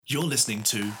You're listening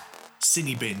to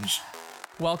Cine Binge.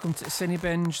 Welcome to Cine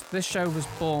Binge. This show was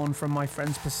born from my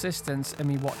friend's persistence in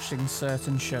me watching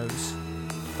certain shows.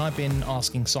 I've been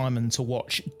asking Simon to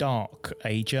watch Dark,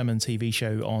 a German TV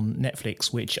show on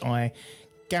Netflix, which I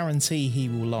guarantee he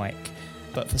will like.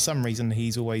 But for some reason,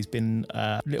 he's always been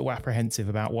a little apprehensive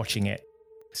about watching it.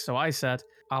 So I said,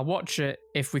 I'll watch it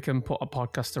if we can put a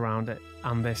podcast around it.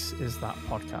 And this is that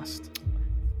podcast.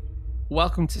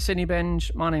 Welcome to Cine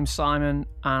Binge. My name's Simon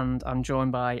and I'm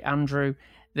joined by Andrew.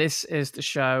 This is the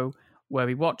show where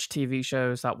we watch TV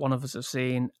shows that one of us has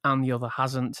seen and the other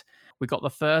hasn't. We got the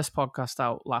first podcast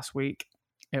out last week.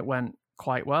 It went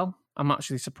quite well. I'm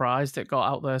actually surprised it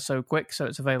got out there so quick, so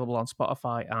it's available on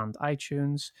Spotify and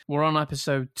iTunes. We're on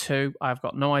episode 2. I've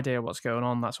got no idea what's going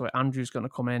on. That's where Andrew's going to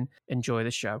come in. Enjoy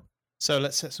the show. So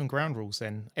let's set some ground rules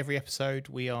then. Every episode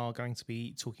we are going to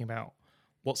be talking about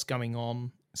what's going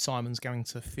on. Simon's going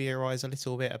to theorise a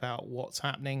little bit about what's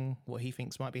happening, what he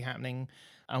thinks might be happening.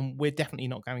 And we're definitely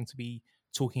not going to be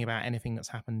talking about anything that's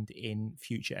happened in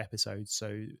future episodes.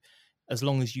 So as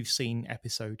long as you've seen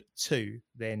episode 2,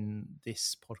 then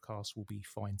this podcast will be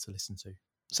fine to listen to.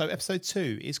 So episode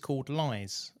 2 is called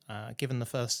Lies. Given the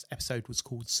first episode was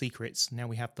called Secrets, now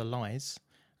we have the Lies.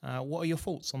 What are your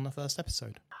thoughts on the first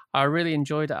episode? I really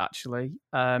enjoyed it, actually.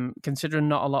 Considering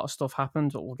not a lot of stuff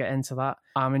happened, but we'll get into that.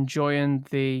 I'm enjoying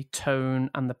the tone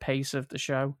and the pace of the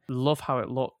show. Love how it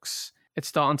looks. It's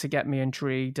starting to get me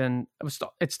intrigued, and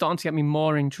it's starting to get me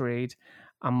more intrigued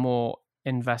and more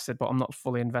invested, but I'm not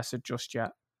fully invested just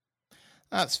yet.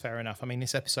 That's fair enough. I mean,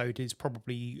 this episode is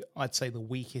probably, I'd say, the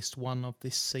weakest one of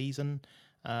this season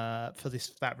for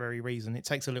that very reason. It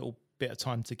takes a little bit of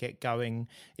time to get going.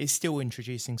 It's still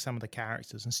introducing some of the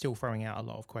characters and still throwing out a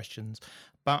lot of questions.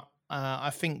 But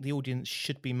I think the audience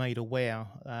should be made aware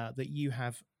that you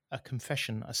have a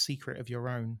confession, a secret of your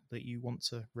own that you want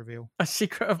to reveal. A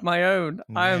secret of my own.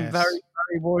 Yes. I am very,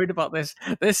 very worried about this.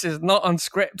 This is not on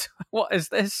script. What is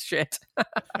this shit?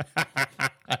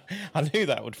 I knew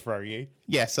that would throw you.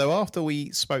 Yeah, so after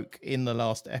we spoke in the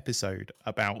last episode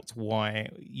about why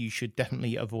you should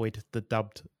definitely avoid the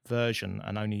dubbed version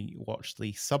and only watch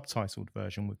the subtitled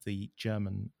version with the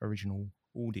German original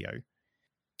audio,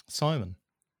 Simon,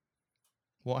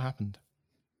 what happened?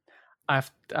 I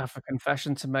have a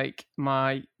confession to make.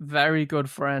 My very good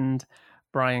friend,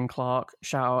 Brian Clark,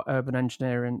 shout out Urban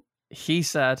Engineering, he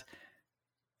said,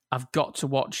 I've got to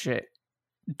watch it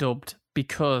dubbed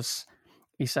because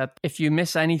he said, if you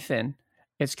miss anything,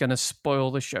 it's going to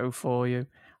spoil the show for you.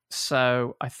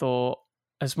 So I thought,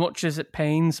 as much as it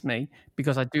pains me,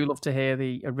 because I do love to hear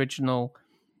the original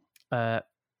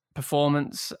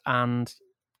performance and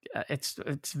it's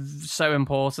so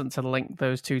important to link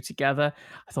those two together.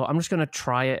 I thought I'm just going to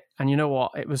try it, and you know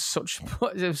what? It was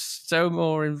so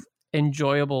more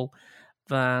enjoyable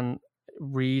than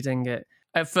reading it.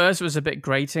 At first, it was a bit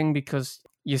grating because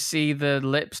you see the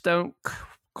lips don't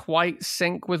quite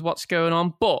sync with what's going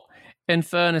on. But in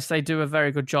fairness, they do a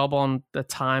very good job on the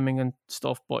timing and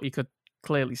stuff. But you could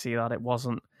clearly see that it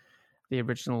wasn't the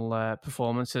original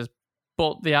performances.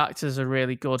 But the actors are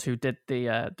really good who did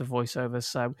the voiceovers,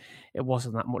 so it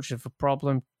wasn't that much of a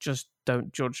problem. Just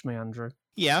don't judge me, Andrew.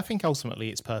 Yeah, I think ultimately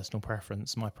it's personal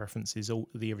preference. My preference is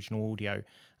the original audio.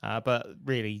 But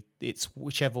really, it's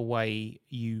whichever way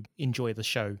you enjoy the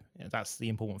show. That's the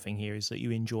important thing here, is that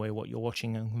you enjoy what you're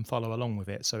watching and can follow along with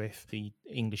it. So if the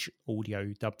English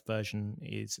audio dubbed version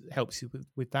helps you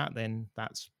with that, then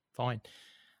that's fine.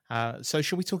 So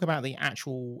shall we talk about the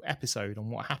actual episode and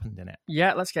what happened in it?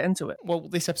 Yeah, let's get into it. Well,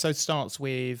 this episode starts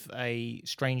with a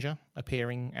stranger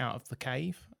appearing out of the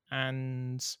cave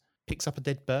and picks up a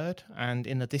dead bird. And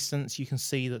in the distance, you can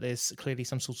see that there's clearly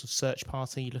some sort of search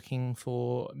party looking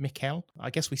for Mikkel. I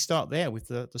guess we start there with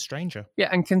the stranger. Yeah,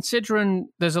 and considering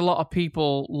there's a lot of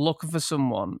people looking for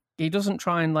someone, he doesn't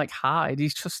try and hide.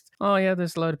 He's just, oh yeah,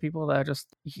 there's a load of people there.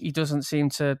 He doesn't seem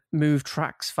to move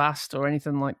tracks fast or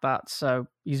anything like that. So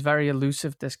he's very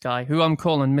elusive, this guy, who I'm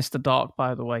calling Mr. Dark,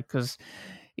 by the way, because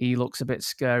he looks a bit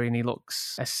scary and he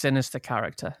looks a sinister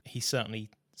character. He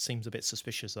certainly seems a bit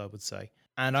suspicious, I would say.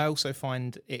 And I also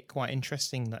find it quite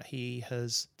interesting that he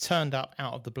has turned up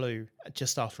out of the blue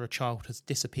just after a child has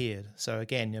disappeared. So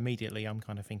again, immediately I'm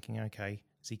kind of thinking, okay,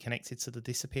 is he connected to the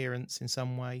disappearance in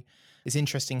some way? It's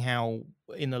interesting how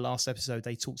in the last episode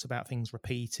they talked about things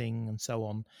repeating and so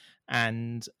on.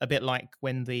 And a bit like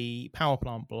when the power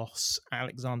plant boss,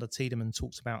 Alexander Tiedemann,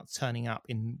 talks about turning up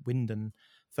in Winden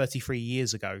 33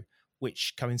 years ago,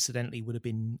 which coincidentally would have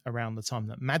been around the time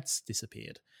that Mads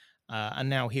disappeared. And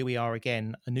now here we are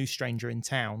again, a new stranger in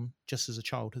town, just as a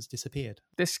child has disappeared.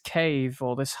 This cave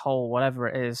or this hole, whatever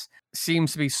it is,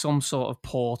 seems to be some sort of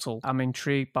portal. I'm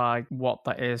intrigued by what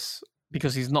that is,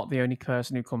 because he's not the only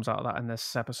person who comes out of that in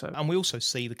this episode. And we also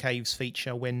see the caves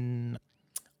feature when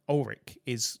Ulrich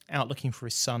is out looking for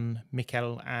his son,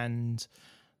 Mikkel, and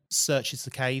searches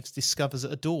the caves, discovers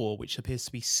a door which appears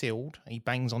to be sealed. He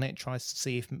bangs on it, tries to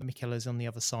see if Mikkel is on the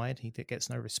other side. He gets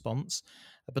no response.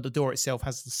 But the door itself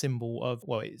has the symbol of,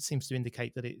 well, it seems to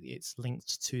indicate that it's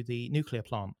linked to the nuclear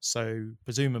plant. So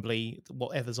presumably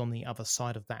whatever's on the other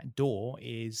side of that door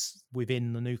is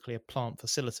within the nuclear plant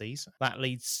facilities. That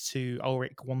leads to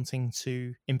Ulrich wanting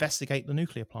to investigate the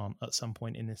nuclear plant at some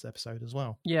point in this episode as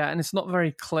well. Yeah, and it's not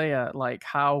very clear like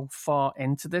how far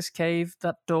into this cave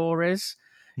that door is.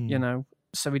 You know,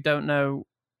 so we don't know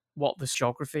what the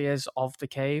geography is of the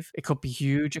cave. It could be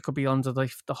huge, it could be under the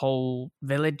whole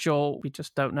village, or we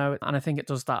just don't know. And I think it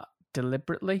does that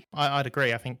deliberately. I'd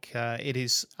agree. I think it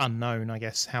is unknown, I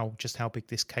guess, how big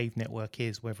this cave network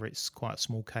is, whether it's quite a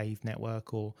small cave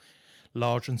network or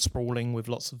large and sprawling with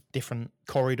lots of different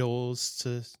corridors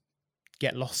to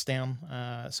get lost down.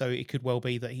 So it could well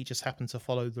be that he just happened to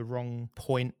follow the wrong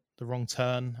point, the wrong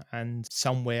turn, and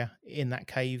somewhere in that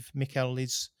cave Mikkel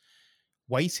is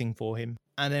waiting for him.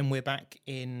 And then we're back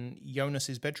in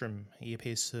Jonas's bedroom. He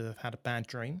appears to have had a bad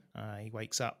dream. He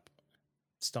wakes up,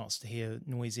 starts to hear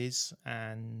noises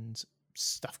and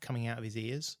stuff coming out of his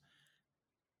ears,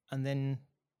 and then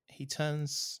he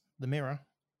turns the mirror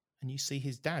and you see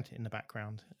his dad in the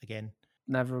background again.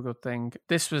 Never a good thing.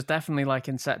 This was definitely like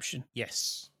Inception.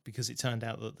 Yes, because it turned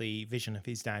out that the vision of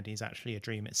his dad is actually a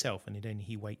dream itself, and then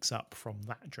he wakes up from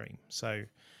that dream. So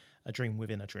a dream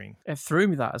within a dream. It threw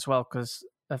me that as well, because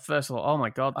at first I thought, oh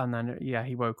my God, and then, yeah,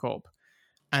 he woke up.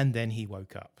 And then he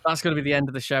woke up. That's going to be the end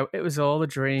of the show. It was all a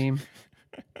dream.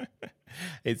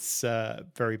 It's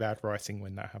very bad writing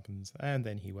when that happens. And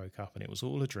then he woke up and it was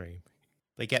all a dream.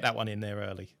 They get that one in there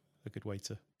early. A good way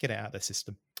to get it out of their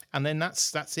system. And then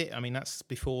that's it. I mean, that's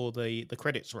before the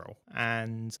credits roll.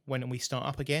 And when we start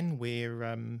up again,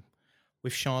 we're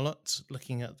with Charlotte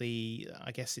looking at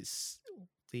I guess it's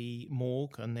the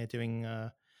morgue, and they're doing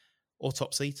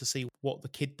autopsy to see what the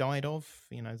kid died of.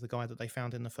 You know, the guy that they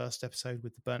found in the first episode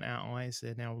with the burnt out eyes.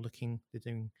 They're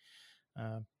doing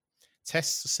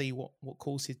tests to see what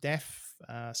caused his death.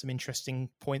 Some interesting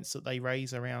points that they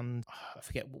raise around, I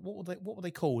forget what were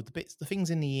they called, the things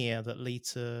in the ear that lead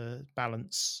to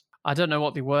balance. I don't know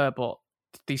what they were, but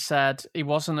they said he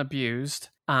wasn't abused,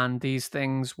 and these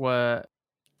things were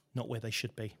not where they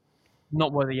should be.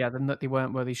 Not where they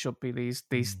weren't where they should be.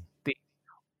 These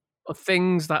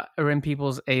things that are in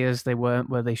people's ears, they weren't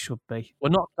where they should be. We're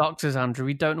not doctors, Andrew.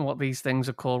 We don't know what these things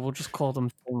are called. We'll just call them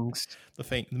things. The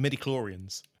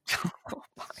midichlorians.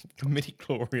 The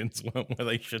midichlorians weren't where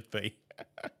they should be.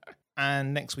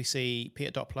 And next we see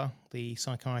Peter Doppler, the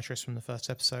psychiatrist from the first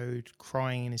episode,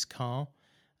 crying in his car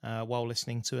while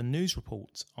listening to a news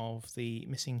report of the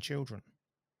missing children.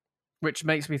 Which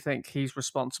makes me think he's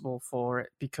responsible for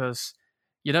it, because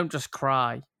you don't just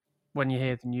cry when you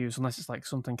hear the news unless it's like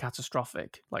something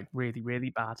catastrophic, like really,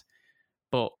 really bad.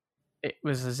 But it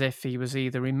was as if he was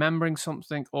either remembering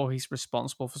something or he's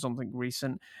responsible for something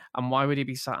recent. And why would he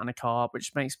be sat in a car?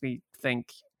 Which makes me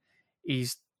think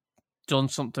he's done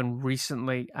something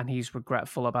recently and he's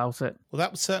regretful about it. Well,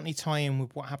 that would certainly tie in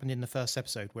with what happened in the first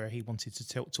episode, where he wanted to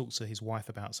talk to his wife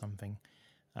about something.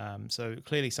 So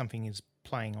clearly something is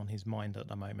playing on his mind at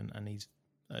the moment, and he's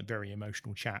a very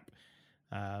emotional chap.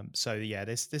 So yeah,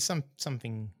 there's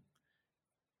something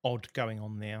odd going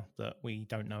on there that we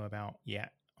don't know about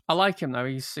yet. I like him though.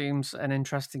 He seems an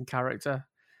interesting character.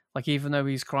 Like, even though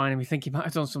he's crying and we think he might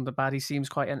have done something bad, he seems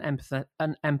quite an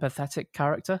empathetic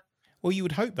character. Well, you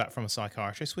would hope that from a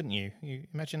psychiatrist, wouldn't you? You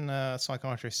imagine a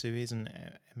psychiatrist who isn't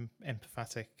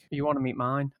empathetic. You want to meet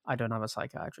mine? I don't have a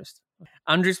psychiatrist.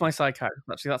 Andrew's my psychiatrist.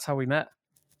 Actually, that's how we met.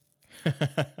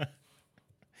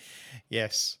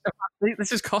 Yes.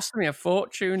 This is costing me a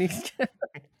fortune. Yeah,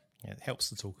 it helps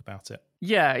to talk about it.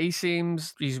 Yeah, he's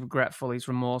regretful, he's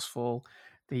remorseful,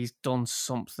 he's done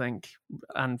something,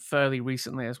 and fairly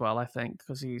recently as well, I think,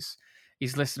 because he's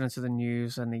listening to the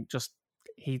news and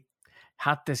he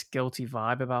had this guilty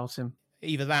vibe about him.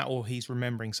 Either that, or he's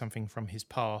remembering something from his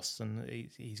past and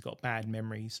he's got bad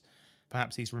memories.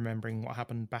 Perhaps he's remembering what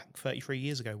happened back 33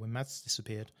 years ago when Mads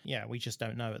disappeared. Yeah, we just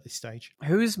don't know at this stage.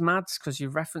 Who is Mads? Because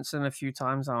you've referenced him a few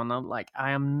times now, and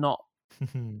I am not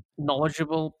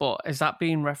knowledgeable, but is that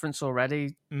being referenced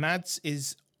already? Mads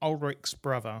is Ulrich's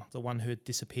brother, the one who had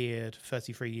disappeared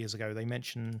 33 years ago. They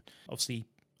mention, obviously,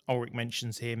 Ulrich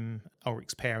mentions him.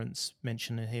 Ulrich's parents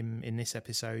mention him in this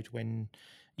episode when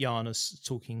Jana's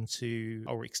talking to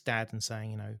Ulrich's dad and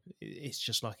saying, it's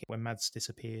just like when Mads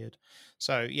disappeared.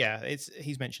 So yeah,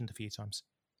 he's mentioned a few times.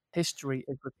 History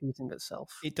is repeating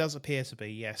itself. It does appear to be,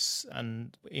 yes.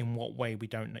 And in what way, we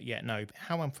don't yet know.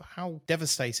 How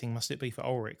devastating must it be for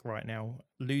Ulrich right now,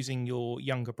 losing your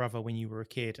younger brother when you were a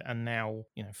kid, and now,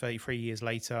 33 years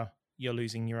later, you're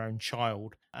losing your own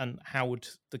child? And how would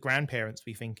the grandparents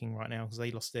be thinking right now, because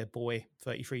they lost their boy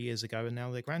 33 years ago and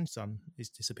now their grandson is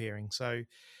disappearing? So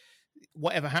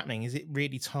whatever happening, is it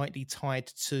really tightly tied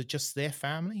to just their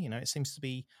family? It seems to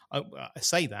be. I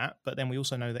say that, but then we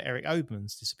also know that Eric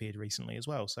Oberman's disappeared recently as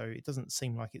well. So it doesn't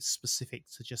seem like it's specific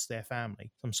to just their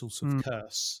family, some sort of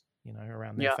curse,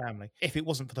 around their family. If it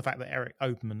wasn't for the fact that Eric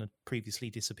Oberman had previously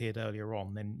disappeared earlier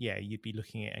on, then yeah, you'd be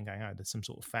looking at it and going, oh, there's some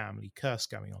sort of family curse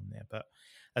going on there. But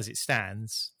as it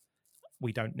stands,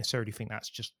 we don't necessarily think that's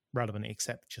just relevant,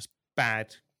 except just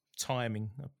bad timing,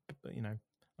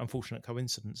 unfortunate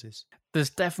coincidences. There's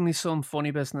definitely some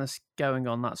funny business going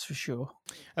on, that's for sure.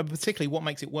 And particularly what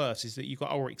makes it worse is that you've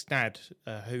got Ulrich's dad,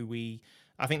 who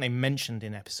I think they mentioned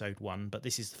in episode 1, but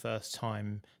this is the first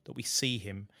time that we see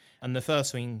him. And the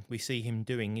first thing we see him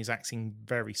doing is acting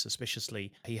very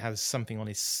suspiciously. He has something on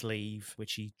his sleeve,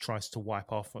 which he tries to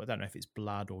wipe off. I don't know if it's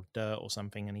blood or dirt or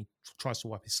something, and he tries to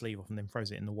wipe his sleeve off and then throws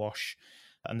it in the wash.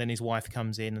 And then his wife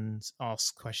comes in and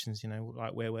asks questions,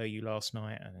 like, where were you last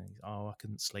night? And he's, I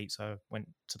couldn't sleep, so I went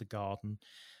to the garden,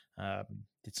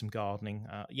 did some gardening.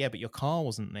 Yeah, but your car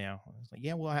wasn't there. I was like,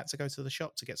 yeah, well, I had to go to the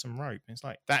shop to get some rope. And it's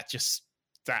like,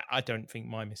 that I don't think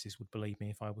my missus would believe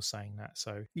me if I was saying that.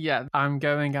 So yeah, I'm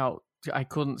going out. I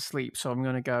couldn't sleep, so I'm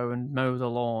going to go and mow the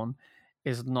lawn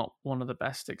is not one of the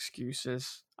best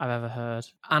excuses I've ever heard.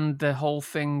 And the whole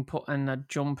thing, putting a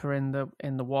jumper in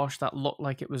the wash that looked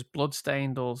like it was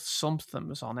bloodstained or something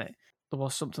was on it. There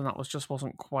was something that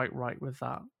wasn't quite right with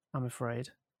that, I'm afraid.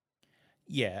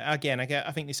 Yeah, again,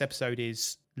 I think this episode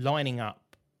is lining up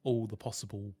all the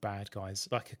possible bad guys,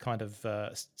 like a kind of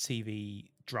TV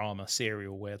drama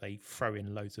serial where they throw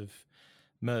in loads of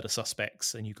murder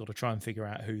suspects and you've got to try and figure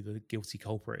out who the guilty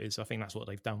culprit is. I think that's what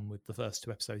they've done with the first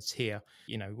 2 episodes here.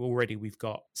 Already we've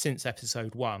got, since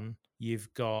episode 1,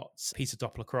 you've got Peter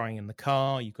Doppler crying in the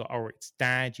car, you've got Ulrich's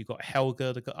dad, you've got Helge,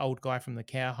 the old guy from the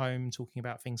care home, talking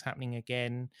about things happening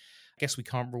again. I guess we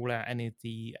can't rule out any of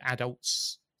the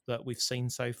adults that we've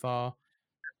seen so far.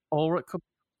 Ulrich could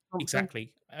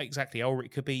Exactly.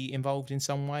 Ulrich could be involved in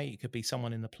some way. It could be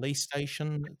someone in the police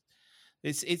station.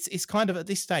 It's kind of, at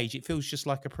this stage, it feels just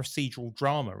like a procedural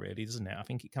drama, really, doesn't it? I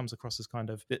think it comes across as kind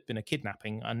of been a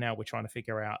kidnapping, and now we're trying to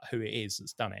figure out who it is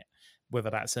that's done it, whether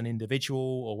that's an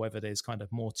individual or whether there's kind of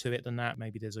more to it than that.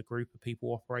 Maybe there's a group of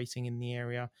people operating in the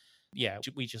area. Yeah,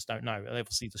 we just don't know.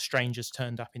 Obviously, the strangers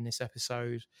turned up in this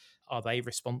episode. Are they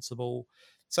responsible?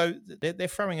 So they're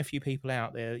throwing a few people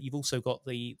out there. You've also got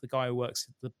the guy who works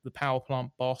at the power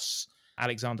plant boss,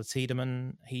 Alexander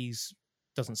Tiedemann. He's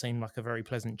doesn't seem like a very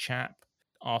pleasant chap,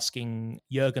 asking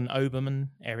Jürgen Oberman,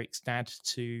 Eric's dad,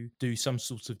 to do some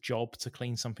sort of job to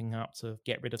clean something up, to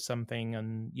get rid of something,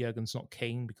 and Jürgen's not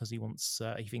keen because he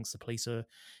thinks the police are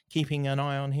keeping an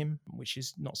eye on him, which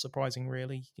is not surprising,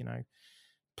 really.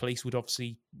 Police would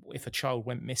obviously, if a child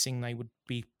went missing, they would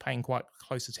be paying quite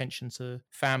close attention to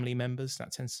family members.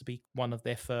 That tends to be one of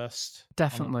their first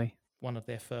one of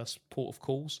their first port of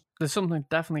calls. There's something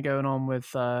definitely going on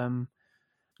with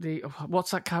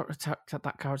what's that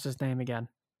character's name again?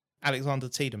 Alexander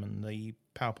Tiedemann, the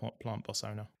power plant boss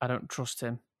owner. I don't trust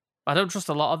him. I don't trust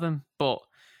a lot of them, but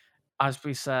as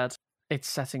we said, it's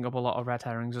setting up a lot of red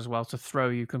herrings as well to throw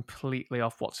you completely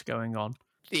off what's going on.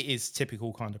 It is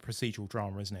typical kind of procedural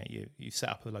drama, isn't it? You set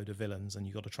up a load of villains and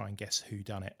you've got to try and guess who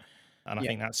done it. And I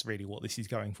think that's really what this is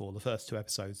going for. The first 2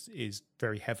 episodes is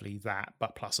very heavily that,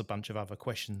 but plus a bunch of other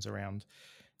questions around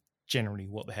generally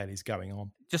what the hell is going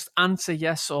on. Just answer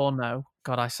yes or no.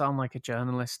 God, I sound like a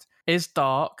journalist. Is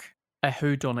Dark a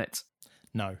whodunit?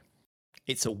 No.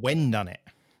 It's a whendunit.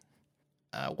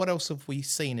 What else have we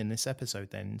seen in this episode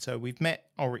then? So we've met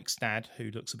Ulrich's dad, who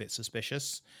looks a bit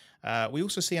suspicious. We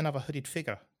also see another hooded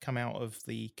figure come out of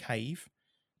the cave.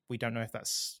 We don't know if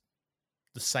that's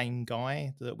the same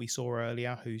guy that we saw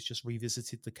earlier who's just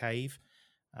revisited the cave,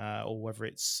 or whether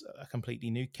it's a completely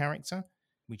new character.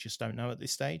 We just don't know at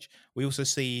this stage. We also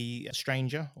see a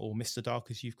stranger, or Mr.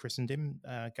 Dark as you've christened him,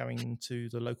 going to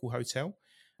the local hotel.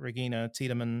 Regina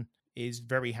Tiedemann is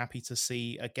very happy to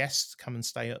see a guest come and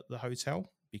stay at the hotel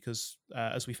because,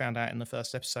 as we found out in the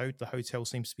first episode, the hotel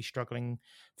seems to be struggling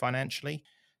financially.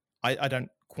 I don't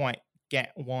quite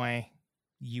get why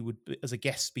you would, as a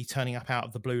guest, be turning up out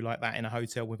of the blue like that in a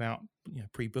hotel without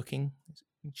pre-booking.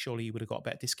 Surely he would have got a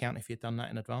better discount if he had done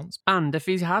that in advance. And if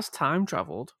he has time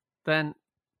traveled, then,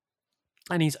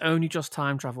 and he's only just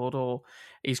time traveled, or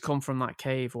he's come from that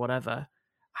cave or whatever,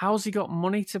 how's he got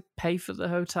money to pay for the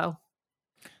hotel?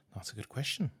 That's a good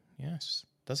question. Yes.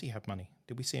 Does he have money?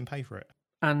 Did we see him pay for it?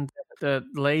 And the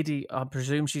lady, I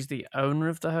presume she's the owner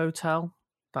of the hotel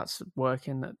that's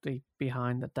working at the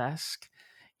behind the desk.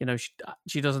 You know,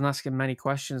 she doesn't ask him many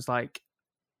questions like,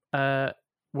 where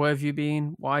have you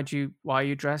been? Why are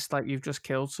you dressed like you've just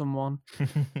killed someone?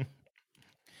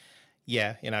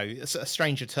 Yeah, you know, a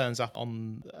stranger turns up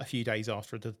on a few days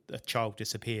after a child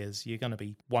disappears. You're going to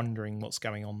be wondering what's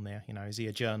going on there. You know, is he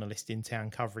a journalist in town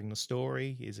covering the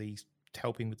story? Is he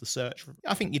helping with the search?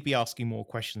 I think you'd be asking more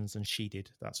questions than she did,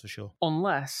 that's for sure.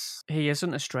 Unless he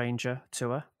isn't a stranger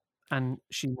to her and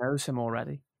she knows him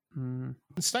already.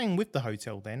 Staying with the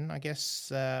hotel then, I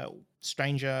guess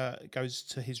Stranger goes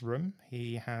to his room.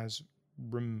 He has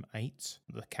room 8.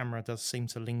 The camera does seem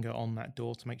to linger on that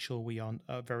door to make sure we are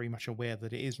very much aware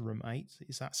that it is room 8.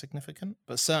 Is that significant?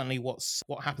 But certainly what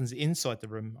happens inside the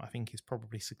room, I think, is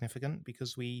probably significant,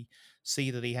 because we see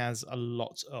that he has a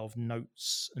lot of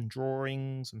notes and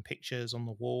drawings and pictures on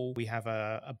the wall. We have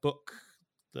a book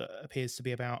that appears to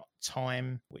be about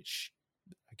time, which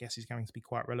I guess is going to be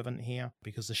quite relevant here,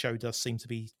 because the show does seem to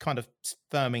be kind of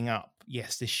firming up,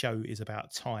 yes, this show is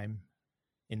about time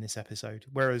in this episode.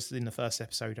 Whereas in the first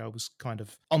episode, I was kind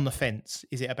of on the fence.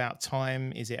 Is it about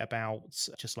time? Is it about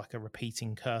just like a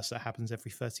repeating curse that happens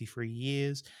every 33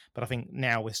 years? But I think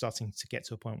now we're starting to get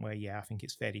to a point where, yeah, I think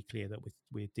it's fairly clear that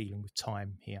we're dealing with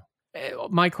time here.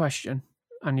 My question,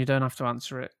 and you don't have to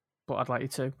answer it, but I'd like you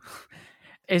to.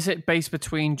 Is it based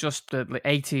between just the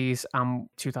 80s and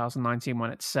 2019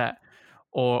 when it's set?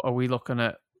 Or are we looking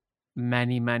at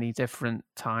many, many different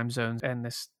time zones in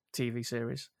this TV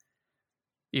series?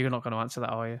 You're not going to answer that,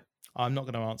 are you? I'm not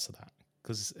going to answer that,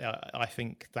 because I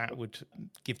think that would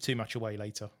give too much away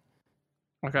later.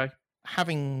 Okay.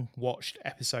 Having watched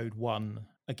episode 1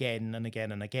 again and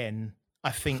again and again,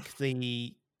 I think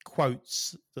the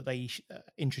quotes that they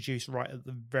introduced right at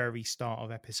the very start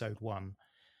of episode 1,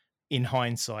 in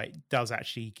hindsight, does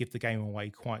actually give the game away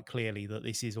quite clearly that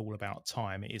this is all about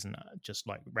time. It isn't just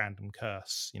like random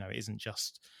curse. You know, it isn't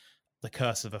just the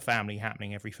curse of a family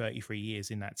happening every 33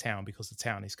 years in that town because the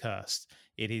town is cursed.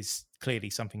 It is clearly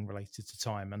something related to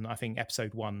time. And I think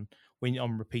episode 1, when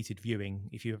on repeated viewing,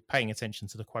 if you're paying attention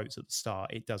to the quotes at the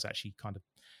start, it does actually kind of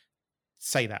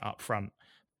say that up front.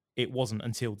 It wasn't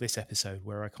until this episode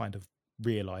where I kind of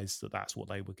realized that that's what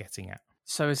they were getting at.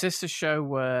 So is this a show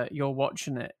where you're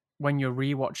watching it, when you're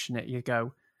rewatching it, you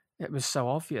go, it was so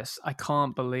obvious. I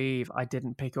can't believe I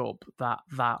didn't pick up that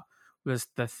was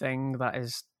the thing that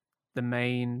is the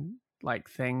main like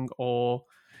thing? Or,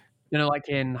 you know, like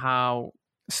in how,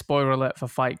 spoiler alert for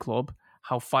Fight Club,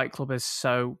 how Fight Club is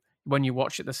so, when you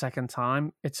watch it the second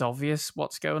time, it's obvious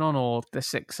what's going on, or The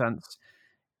Sixth Sense.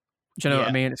 Do you know what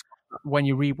I mean? It's, when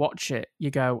you rewatch it,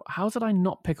 you go, how did I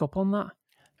not pick up on that?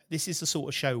 This is the sort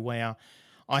of show where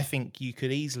I think you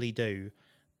could easily do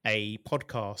a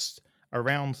podcast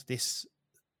around this,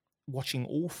 watching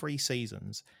all 3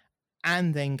 seasons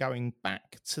and then going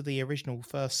back to the original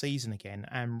first season again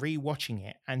and rewatching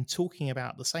it and talking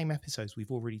about the same episodes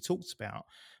we've already talked about,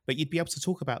 but you'd be able to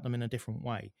talk about them in a different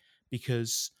way,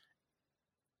 because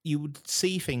you would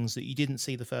see things that you didn't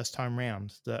see the first time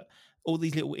round, that all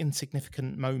these little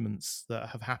insignificant moments that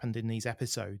have happened in these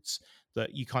episodes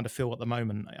that you kind of feel at the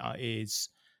moment is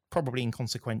probably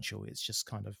inconsequential. It's just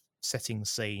kind of setting the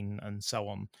scene and so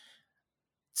on.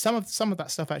 Some of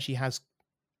that stuff actually has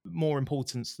more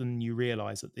importance than you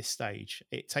realize at this stage.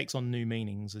 It takes on new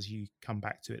meanings as you come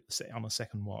back to it on a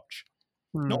second watch.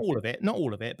 Not all of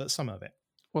it, but some of it.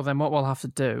 Well, then what we'll have to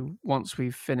do once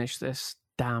we've finished this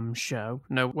damn show,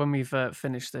 when we've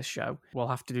finished this show, we'll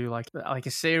have to do like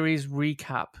a series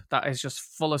recap that is just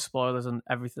full of spoilers and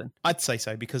everything. I'd say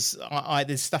so, because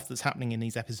there's stuff that's happening in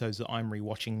these episodes that I'm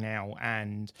rewatching now,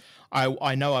 and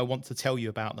I know I want to tell you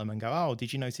about them and go, oh,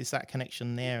 did you notice that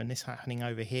connection there and this happening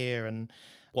over here and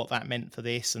what that meant for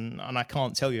this, and I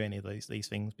can't tell you any of these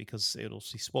things because it'll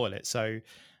obviously spoil it. So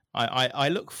I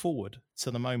look forward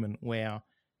to the moment where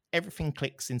everything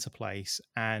clicks into place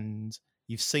and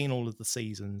you've seen all of the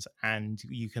seasons and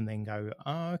you can then go,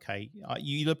 oh, okay,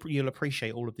 you'll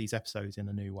appreciate all of these episodes in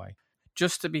a new way.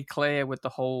 Just to be clear with the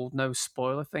whole no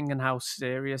spoiler thing and how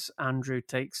serious Andrew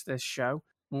takes this show,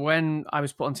 when I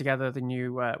was putting together the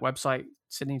new website,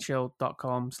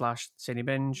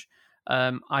 cinechill.com/cinebinge,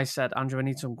 I said, Andrew, I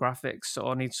need some graphics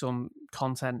or I need some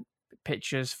content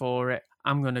pictures for it.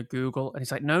 I'm going to Google. And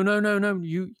he's like, no,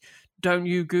 you don't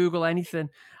Google anything.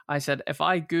 I said, if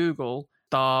I Google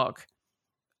dark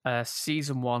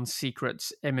season 1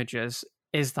 secrets images.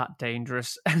 Is that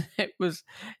dangerous? And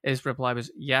his reply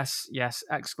was, yes,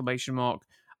 exclamation mark.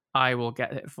 I will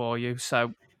get it for you.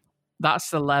 So that's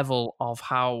the level of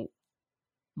how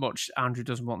much Andrew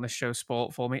doesn't want this show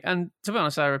spoiled for me. And to be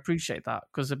honest, I appreciate that,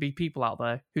 because there'd be people out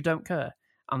there who don't care,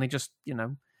 and they just,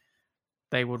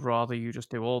 they would rather you just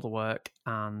do all the work,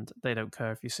 and they don't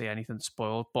care if you see anything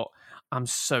spoiled. But I'm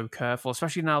so careful,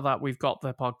 especially now that we've got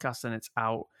the podcast and it's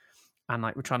out, and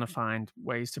like we're trying to find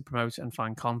ways to promote it and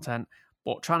find content.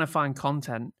 But trying to find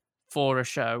content for a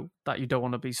show that you don't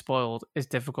want to be spoiled is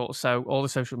difficult. So all the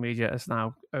social media is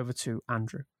now over to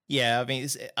Andrew. Yeah, I mean,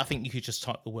 I think you could just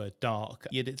type the word dark.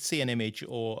 You'd see an image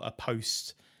or a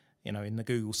post, in the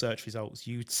Google search results.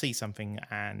 You'd see something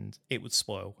and it would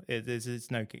spoil.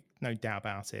 There's no doubt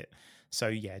about it. So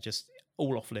yeah, just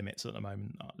all off limits at the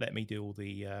moment. Let me do all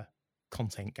the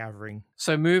content gathering.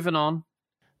 So moving on.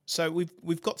 So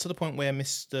we've got to the point where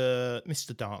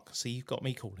Mr. Dark. So you've got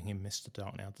me calling him Mr.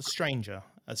 Dark now. The stranger,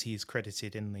 as he is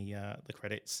credited in the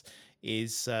credits,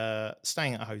 is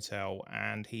staying at a hotel,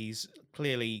 and he's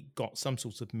clearly got some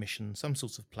sort of mission, some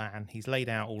sort of plan. He's laid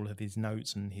out all of his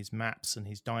notes and his maps and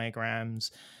his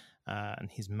diagrams and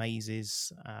his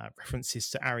mazes,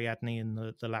 references to Ariadne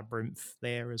and the labyrinth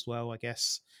there as well, I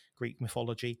guess, Greek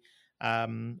mythology.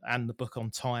 And the book on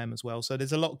time as well. So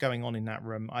there's a lot going on in that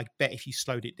room. I bet if you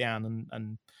slowed it down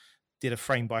and did a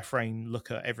frame by frame look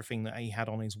at everything that he had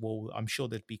on his wall, I'm sure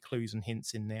there'd be clues and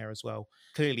hints in there as well.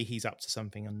 Clearly he's up to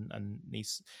something, and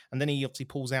then he obviously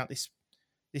pulls out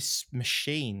this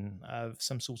machine of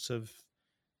some sort of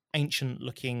ancient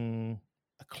looking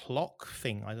a clock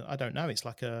thing. I don't know. It's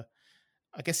like I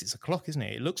guess it's a clock, isn't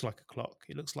it? It looks like a clock.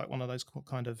 It looks like one of those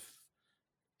kind of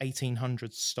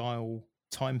 1800s style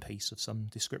timepiece of some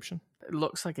description. It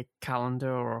looks like a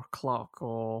calendar or a clock,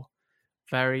 or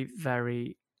very,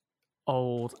 very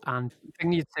old, and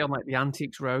thing you'd see on like the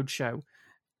Antiques Roadshow,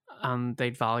 and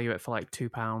they'd value it for like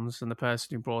 £2, and the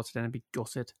person who brought it in would be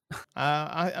gutted.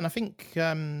 I think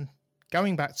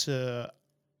going back to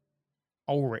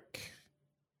Ulrich,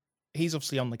 he's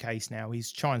obviously on the case now.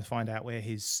 He's trying to find out where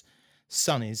his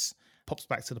son is. Pops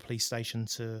back to the police station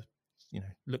to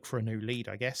look for a new lead,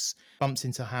 I guess. Bumps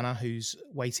into Hannah, who's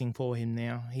waiting for him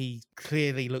now. He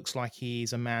clearly looks like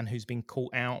he's a man who's been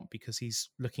caught out, because he's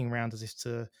looking around as if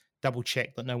to double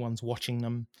check that no one's watching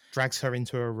them. Drags her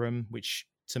into a room, which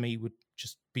to me would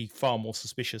just be far more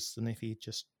suspicious than if he'd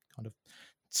just kind of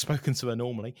spoken to her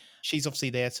normally. She's obviously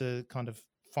there to kind of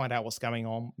find out what's going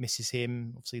on, misses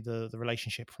him, obviously the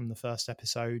relationship from the first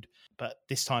episode, but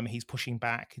this time he's pushing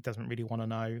back. He doesn't really want to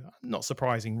know. Not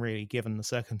surprising, really, given the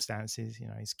circumstances.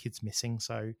 His kid's missing,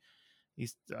 so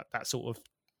he's that sort of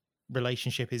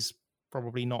relationship is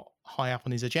probably not high up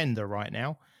on his agenda right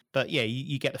now. But yeah,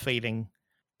 you get the feeling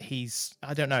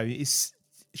I don't know,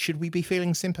 should we be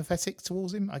feeling sympathetic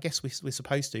towards him? I guess we're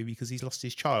supposed to, because he's lost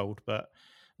his child, but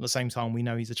at the same time, we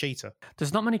know he's a cheater.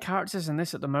 There's not many characters in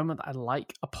this at the moment that I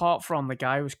like, apart from the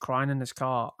guy who's crying in his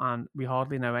car, and we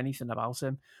hardly know anything about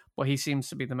him. But he seems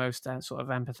to be the most sort of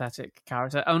empathetic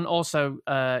character. And also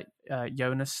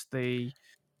Jonas, the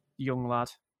young lad.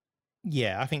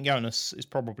 Yeah, I think Jonas is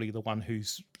probably the one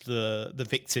who's the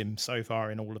victim so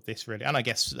far in all of this, really. And I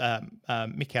guess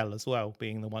Mikkel as well,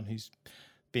 being the one who's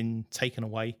been taken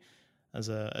away as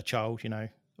a child.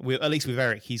 At least with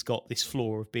Eric, he's got this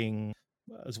flaw of being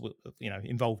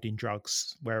involved in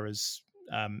drugs, whereas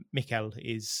Mikkel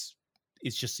is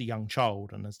just a young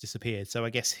child and has disappeared. So I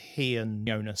guess he and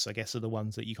Jonas, I guess, are the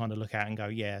ones that you kind of look at and go,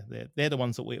 yeah, they're the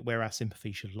ones that where our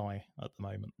sympathy should lie at the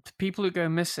moment. People who go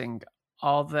missing,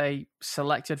 are they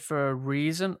selected for a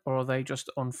reason, or are they just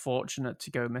unfortunate to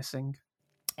go missing?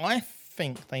 I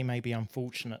think they may be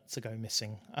unfortunate to go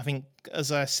missing. I think,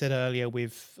 as I said earlier,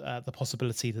 with the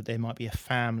possibility that there might be a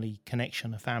family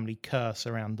connection, a family curse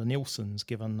around the Nilsons,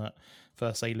 given that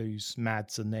first they lose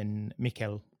Mads and then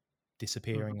Mikkel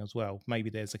disappearing as well. Maybe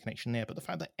there's a connection there. But the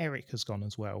fact that Eric has gone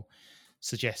as well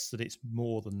suggests that it's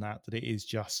more than that it is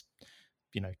just,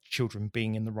 children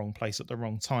being in the wrong place at the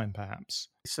wrong time, perhaps.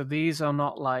 So these are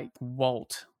not like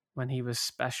Walt when he was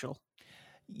special.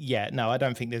 Yeah, no, I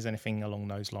don't think there's anything along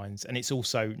those lines. And it's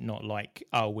also not like,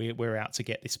 oh, we're out to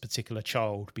get this particular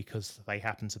child because they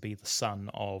happen to be the son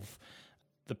of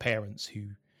the parents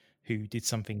who did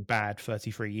something bad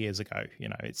 33 years ago.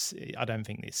 I don't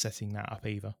think it's setting that up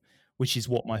either, which is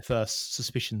what my first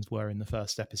suspicions were in the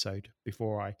first episode,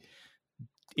 before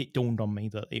it dawned on me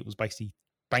that it was basically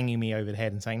banging me over the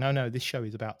head and saying, no, this show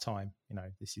is about time.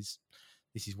 This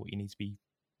is what you need to be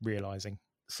realizing.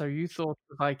 So you thought it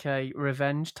was like a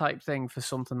revenge type thing for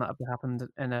something that had happened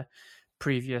in a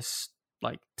previous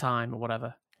time or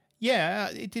whatever? Yeah,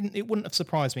 it wouldn't have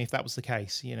surprised me if that was the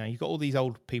case. You know, you've got all these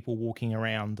old people walking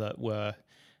around that were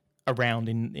around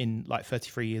in like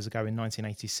 33 years ago in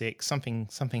 1986.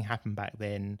 Something happened back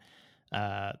then.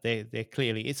 They're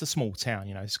clearly, it's a small town,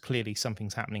 you know, it's clearly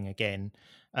something's happening again.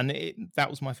 And that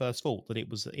was my first thought, that it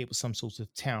was some sort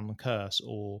of town curse,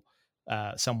 or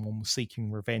someone was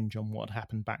seeking revenge on what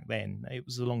happened back then. It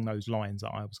was along those lines that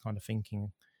I was kind of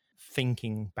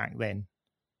thinking back then.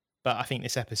 But I think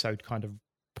this episode kind of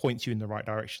points you in the right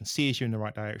direction, steers you in the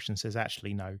right direction, says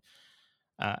actually no.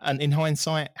 And in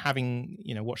hindsight, having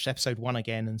watched episode 1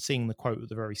 again and seeing the quote at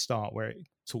the very start where it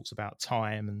talks about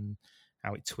time and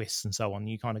how it twists and so on,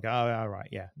 you kind of go, oh, all right,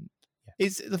 yeah.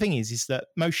 The thing is that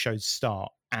most shows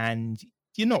start and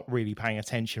you're not really paying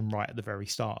attention right at the very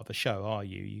start of the show, are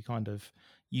you?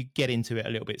 You get into it a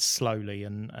little bit slowly,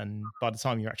 and by the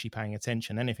time you're actually paying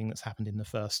attention, anything that's happened in the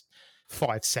first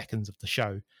 5 seconds of the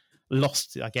show,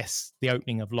 Lost, I guess the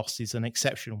opening of Lost is an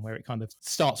exception where it kind of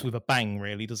starts with a bang,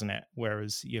 really, doesn't it?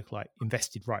 Whereas you're like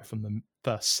invested right from the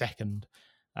first second.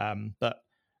 But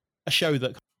a show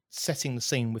that setting the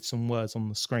scene with some words on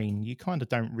the screen, you kind of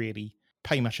don't really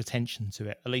pay much attention to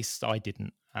it. At least I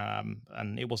didn't.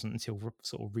 And it wasn't until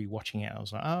sort of rewatching it, I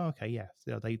was like, oh, okay, yeah,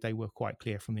 they were quite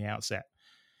clear from the outset.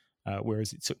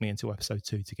 Whereas it took me until episode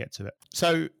 2 to get to it.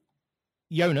 So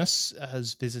Jonas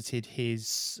has visited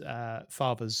his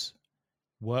father's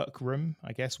workroom,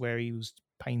 I guess, where he was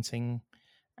painting,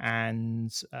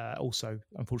 and also,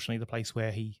 unfortunately, the place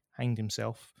where he hanged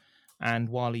himself. And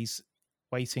while he's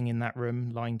waiting in that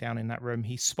room, lying down in that room,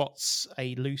 he spots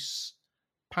a loose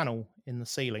panel in the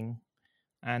ceiling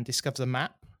and discovers a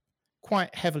map,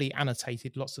 quite heavily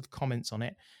annotated, lots of comments on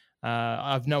it.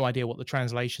 I have no idea what the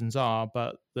translations are,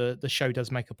 but the show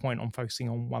does make a point on focusing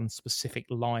on one specific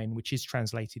line, which is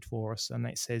translated for us, and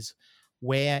it says,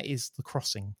 "Where is the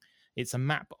crossing?" It's a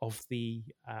map of the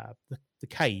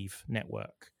cave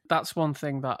network. That's one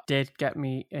thing that did get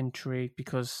me intrigued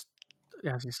because,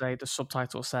 as you say, the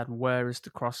subtitle said, "Where is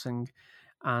the crossing?"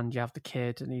 And you have the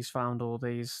kid, and he's found all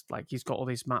these, like, he's got all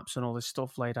these maps and all this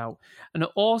stuff laid out. And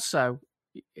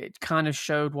it kind of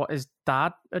showed what his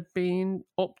dad had been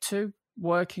up to,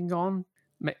 working on.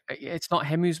 It's not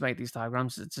him who's made these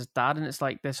diagrams, it's his dad, and it's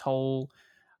like this whole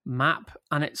map,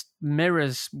 and it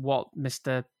mirrors what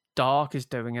Mr. Dark is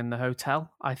doing in the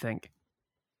hotel, I think.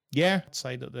 Yeah, I'd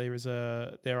say that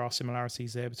there are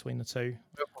similarities there between the two.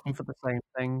 They're looking for the same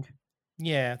thing.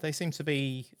 Yeah, they seem to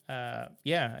be.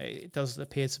 It does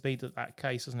appear to be that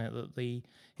case, doesn't it? That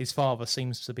his father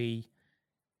seems to be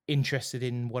interested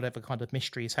in whatever kind of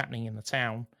mystery is happening in the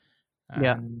town,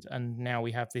 and now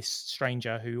we have this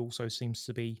stranger who also seems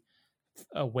to be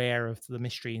aware of the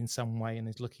mystery in some way and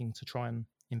is looking to try and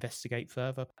investigate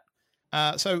further.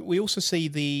 So we also see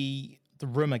the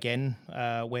room again,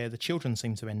 where the children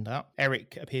seem to end up.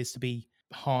 Eric appears to be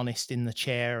harnessed in the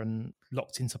chair and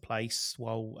locked into place,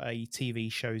 while a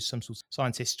TV shows some sort of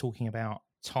scientists talking about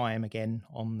time again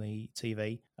on the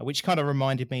TV, which kind of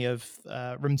reminded me of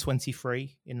Room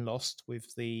 23 in Lost,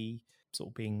 with the sort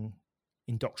of being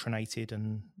indoctrinated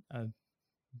and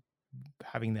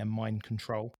having their mind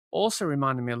control. Also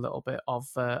reminded me a little bit of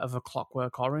A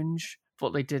Clockwork Orange,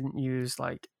 but they didn't use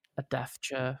like a death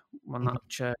chair. When that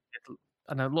chair,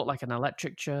 and it looked like an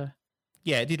electric chair.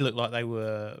 Yeah, it did look like they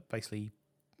were basically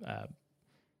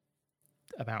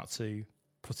about to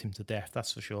put him to death,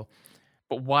 that's for sure.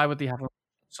 But why would they have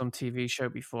some TV show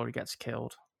before he gets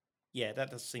killed? Yeah,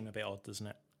 that does seem a bit odd, doesn't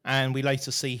it? And we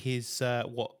later see his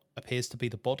what appears to be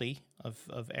the body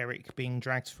of Eric being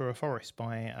dragged through a forest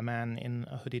by a man in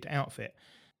a hooded outfit.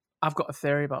 I've got a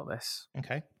theory about this.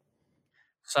 Okay.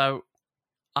 So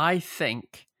I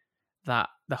think that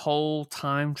the whole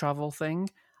time travel thing,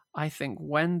 I think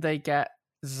when they get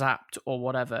zapped or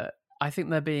whatever, I think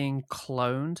they're being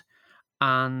cloned,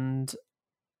 and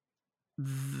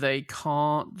their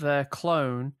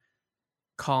clone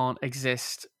can't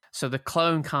exist. So the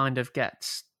clone kind of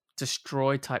gets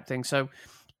destroyed type thing. So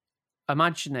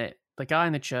imagine it, the guy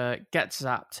in the chair gets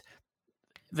zapped,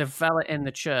 the fella in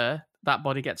the chair, that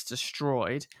body gets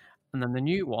destroyed, and then the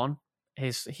new one,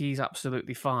 he's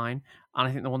absolutely fine. And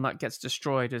I think the one that gets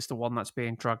destroyed is the one that's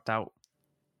being dragged out.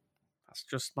 That's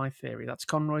just my theory. That's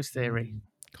Conroy's theory.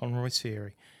 Conroy's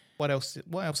theory. What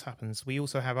else happens? We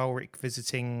also have Ulrich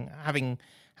visiting,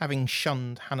 having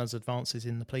shunned Hannah's advances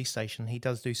in the police station. He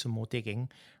does do some more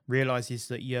digging, realizes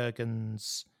that Jürgen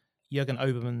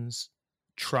Obermann's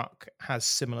truck has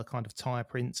similar kind of tire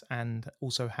prints and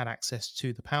also had access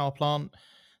to the power plant.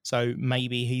 So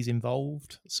maybe he's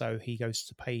involved. So he goes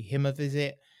to pay him a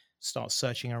visit, starts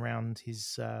searching around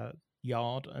his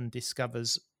yard, and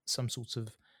discovers some sort of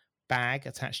bag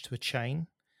attached to a chain.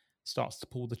 starts to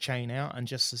pull the chain out, and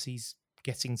just as he's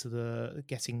getting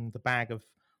the bag of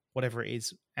whatever it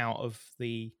is out of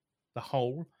the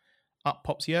hole, up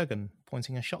pops Jurgen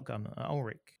pointing a shotgun at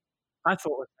Ulrich. I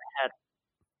thought it was the head.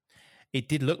 It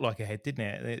did look like a head, didn't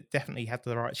it? It definitely had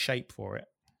the right shape for it.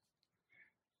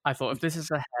 I thought, if this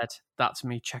is a head, that's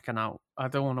me checking out. I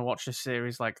don't want to watch this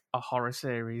series like a horror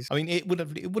series. I mean, it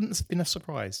wouldn't have been a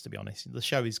surprise, to be honest. The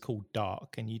show is called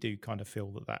Dark, and you do kind of feel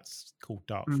that that's called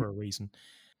Dark for a reason.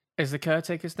 Is the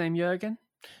caretaker's name Jurgen?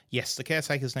 Yes, the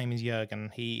caretaker's name is Jurgen.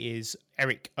 He is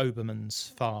Eric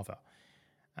Obermann's father.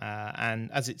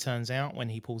 And as it turns out, when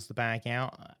he pulls the bag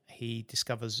out, he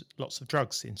discovers lots of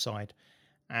drugs inside.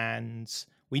 And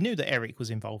we knew that Eric was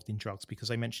involved in drugs because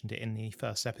they mentioned it in the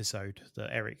first episode,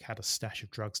 that Eric had a stash of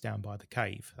drugs down by the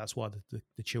cave. That's why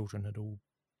the children had all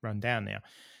run down there.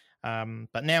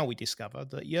 But now we discover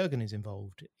that Jurgen is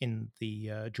involved in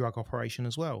the drug operation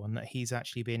as well, and that he's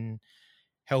actually been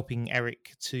helping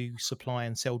Eric to supply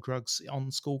and sell drugs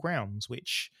on school grounds,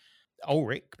 which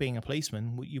Ulrich, being a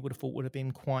policeman, you would have thought would have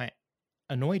been quite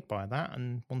annoyed by that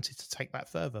and wanted to take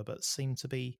that further, but seemed to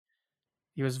be...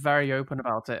 He was very open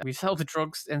about it. We sell the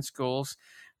drugs in schools,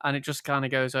 and it just kind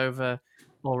of goes over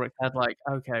Ulrich's head like,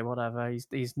 okay, whatever.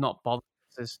 He's not bothered.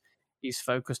 He's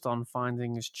focused on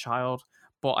finding his child.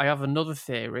 But I have another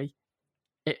theory.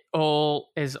 It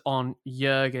all is on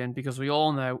Jurgen, because we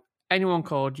all know anyone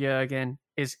called Jurgen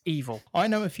is evil. I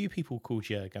know a few people called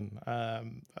Jurgen.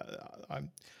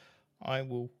 I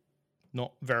will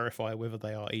not verify whether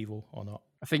they are evil or not.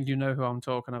 I think you know who I'm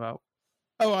talking about.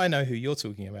 Oh, I know who you're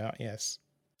talking about, yes.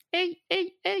 Hey.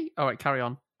 All right, carry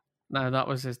on. No, that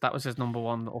was his number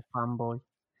one little fanboy.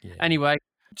 Yeah. Anyway,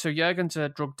 so Jurgen's a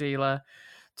drug dealer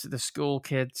to the school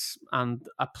kids, and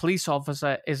a police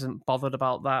officer isn't bothered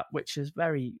about that, which is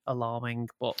very alarming,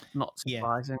 but not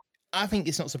surprising. Yeah. I think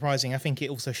it's not surprising. I think it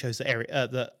also shows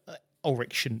that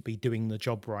Ulrich shouldn't be doing the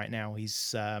job right now.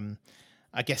 He's...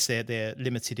 I guess they're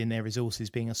limited in their resources,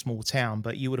 being a small town,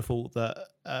 but you would have thought that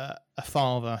a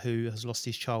father who has lost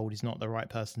his child is not the right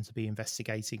person to be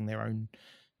investigating their own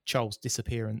child's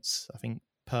disappearance. I think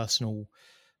personal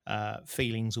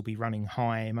feelings will be running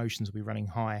high, emotions will be running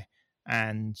high,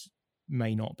 and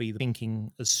may not be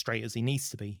thinking as straight as he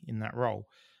needs to be in that role.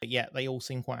 But yet they all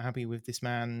seem quite happy with this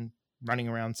man running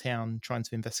around town trying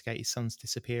to investigate his son's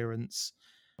disappearance,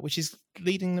 which is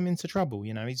leading them into trouble.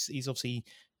 You know, he's obviously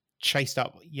chased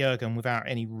up Jurgen without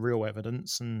any real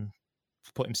evidence and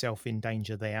put himself in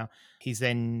danger there. He's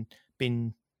then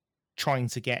been trying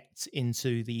to get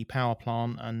into the power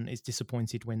plant and is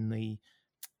disappointed when the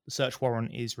search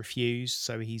warrant is refused.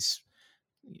 So he's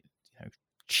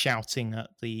shouting at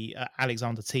the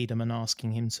Alexander Tiedemann,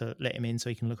 asking him to let him in so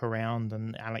he can look around,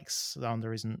 and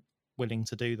Alexander isn't willing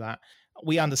to do that.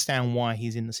 We understand why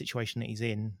he's in the situation that he's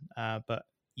in, but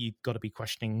you've got to be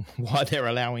questioning why they're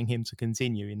allowing him to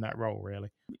continue in that role, really.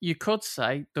 You could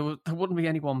say there wouldn't be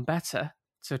anyone better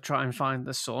to try and find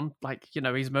the son. Like,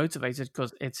 he's motivated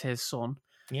because it's his son.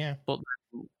 Yeah. But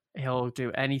he'll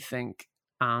do anything,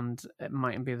 and it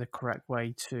mightn't be the correct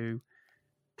way to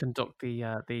conduct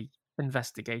the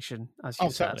investigation, as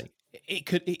you said.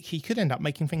 Totally. He could end up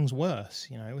making things worse.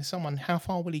 With someone, how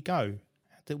far will he go?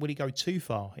 Will he go too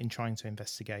far in trying to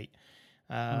investigate?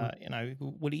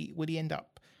 Will he end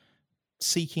up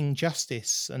seeking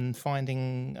justice and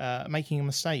making a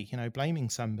mistake, blaming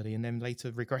somebody and then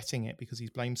later regretting it because he's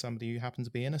blamed somebody who happened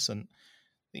to be innocent?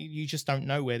 You just don't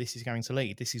know where this is going to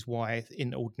lead. This is why,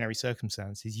 in ordinary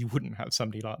circumstances, you wouldn't have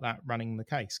somebody like that running the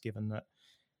case, given that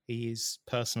he is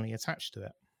personally attached to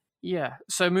it. Yeah.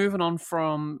 So moving on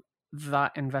from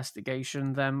that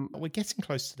investigation, then we're getting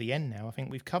close to the end now. I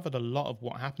think we've covered a lot of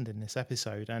what happened in this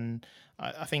episode, and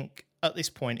I think at this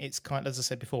point it's kind of, as I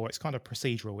said before, it's kind of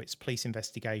procedural. It's police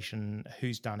investigation,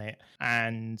 who's done it,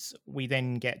 and we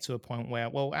then get to a point where,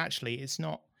 well, actually it's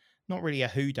not really a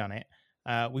whodunit.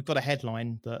 We've got a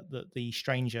headline that the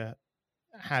stranger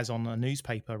has on a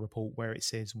newspaper report where it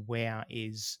says, where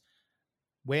is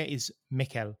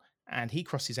Mikkel? And he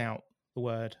crosses out the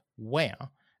word where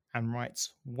and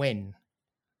writes when,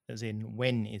 as in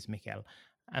when is Mikkel?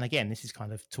 And again, this is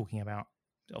kind of talking about,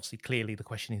 obviously, clearly the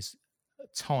question is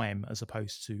time as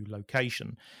opposed to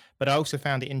location. But I also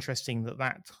found it interesting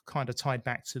that kind of tied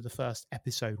back to the first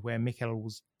episode where Mikkel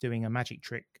was doing a magic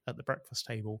trick at the breakfast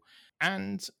table.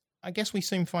 And I guess we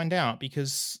soon find out,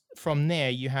 because from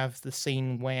there you have the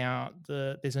scene where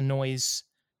there's a noise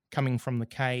coming from the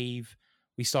cave.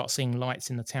 We start seeing lights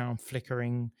in the town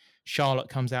flickering. Charlotte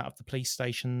comes out of the police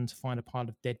station to find a pile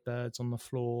of dead birds on the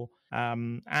floor.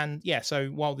 So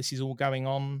while this is all going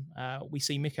on, we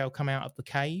see Mikkel come out of the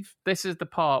cave. This is the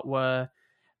part where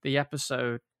the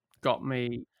episode got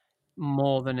me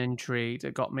more than intrigued.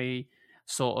 It got me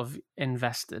sort of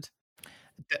invested.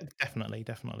 Definitely.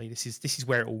 This is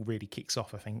where it all really kicks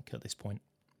off, I think, at this point.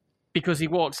 Because he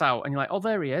walks out and you're like, oh,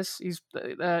 there he is. He's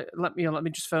let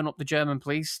me just phone up the German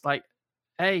police. Like,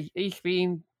 hey, ich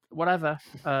bin whatever.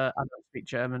 I don't speak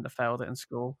German. I failed it in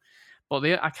school, but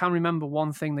I can remember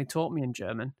one thing they taught me in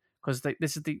German because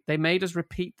they made us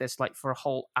repeat this like for a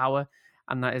whole hour,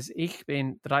 and that is ich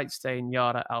bin 13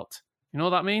 Jahre alt. You know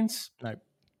what that means? No.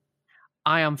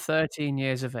 I am 13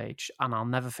 years of age, and I'll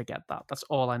never forget that. That's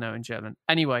all I know in German.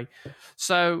 Anyway,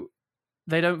 so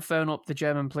they don't phone up the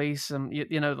German police, and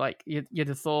you know, like you'd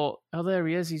have thought, oh, there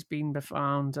he is, he's been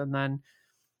found, and then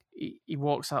he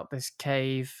walks out this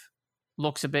cave,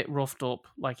 looks a bit roughed up,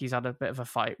 like he's had a bit of a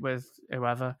fight with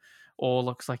whoever, or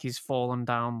looks like he's fallen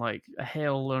down like a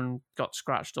hill and got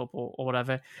scratched up or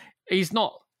whatever. He's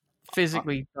not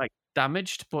physically like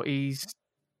damaged, but he's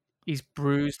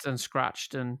bruised and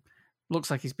scratched and looks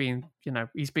like he's been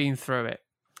through it.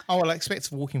 Oh, well, I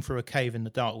expect walking through a cave in the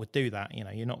dark would do that. You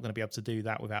know, you're not going to be able to do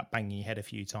that without banging your head a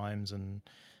few times and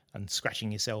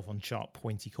scratching yourself on sharp,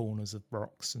 pointy corners of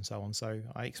rocks and so on. So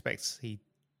I expect he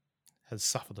has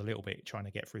suffered a little bit trying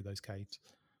to get through those caves.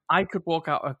 I could walk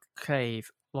out a cave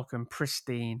looking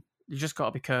pristine. You just got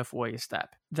to be careful where you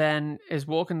step. Then is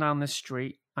walking down this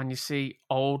street and you see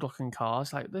old looking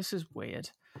cars. Like, this is weird.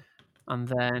 And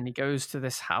then he goes to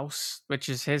this house, which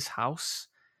is his house.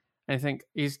 And I think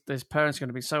his parents are going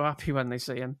to be so happy when they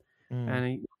see him.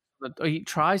 And he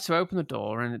tries to open the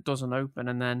door and it doesn't open.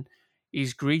 And then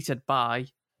he's greeted by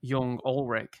young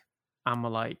Ulrich. And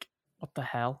we're like, what the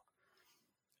hell?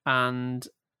 And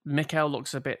Mikhail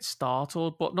looks a bit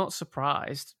startled, but not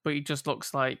surprised. But he just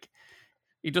looks like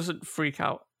he doesn't freak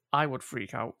out. I would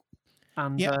freak out.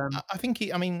 And yeah, I think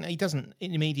he doesn't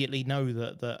immediately know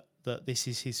that this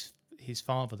is his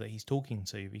father that he's talking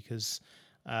to, because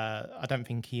I don't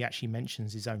think he actually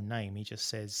mentions his own name. He just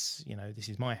says, you know, this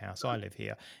is my house, I live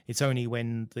here. It's only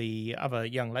when the other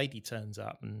young lady turns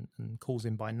up and calls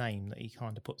him by name that he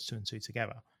kind of puts two and two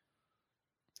together.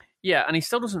 Yeah, and he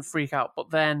still doesn't freak out.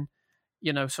 But then,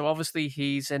 you know, so obviously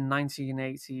he's in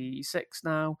 1986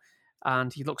 now,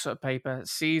 and he looks at a paper,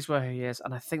 sees where he is,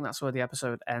 and I think that's where the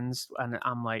episode ends. And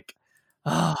I'm like,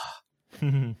 ah.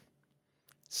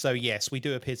 So yes, we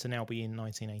do appear to now be in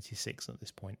 1986 at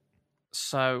this point.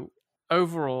 So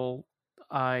overall,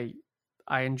 I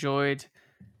enjoyed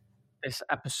this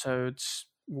episode's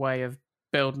way of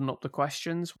building up the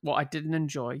questions. What I didn't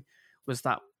enjoy was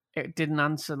that it didn't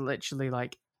answer literally,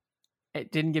 like,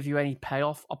 it didn't give you any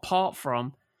payoff apart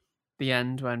from the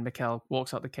end when Mikhail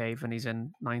walks out the cave and he's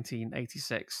in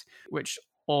 1986, which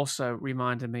also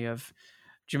reminded me of,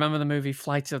 do you remember the movie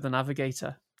Flight of the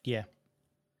Navigator? Yeah.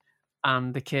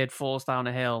 And the kid falls down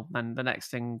a hill, and the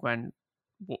next thing when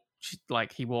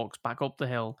he walks back up the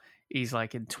hill, he's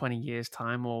like in 20 years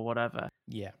time or whatever.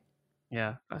 Yeah,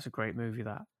 that's a great movie.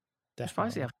 That definitely. I'm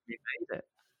surprised they haven't remade it.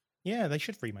 Yeah, they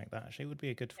should remake that. Actually, it would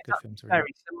be a good film to remake.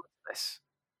 Very similar to this.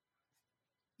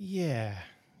 Yeah.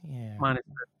 Minus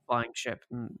the flying ship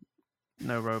and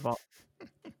no robot.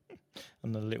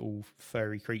 And the little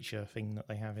furry creature thing that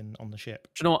they have on the ship.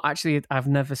 Do you know what? Actually, I've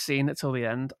never seen it till the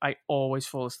end. I always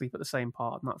fall asleep at the same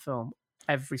part in that film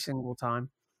every single time.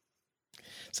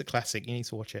 It's a classic. You need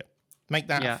to watch it. Make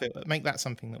that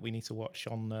something that we need to watch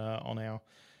on our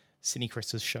Cine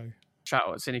Critters show. Shout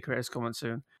out Cine Critters coming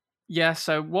soon. Yeah.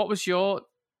 So, what was your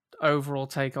overall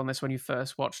take on this when you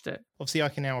first watched it? Obviously, I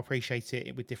can now appreciate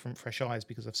it with different fresh eyes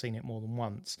because I've seen it more than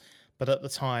once. But at the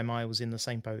time, I was in the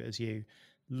same boat as you.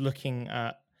 Looking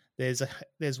at there's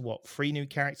 3 new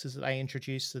characters that they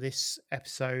introduced to this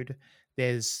episode.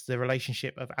 There's the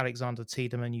relationship of Alexander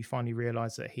Tiedemann. You finally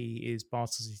realise that he is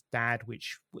Bartos' dad,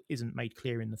 which isn't made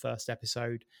clear in the first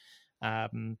episode.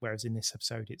 Whereas in this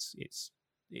episode,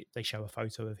 they show a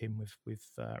photo of him with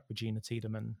Regina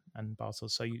Tiedemann and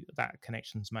Bartos, so that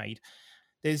connection's made.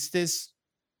 There's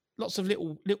lots of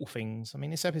little things. I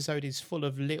mean, this episode is full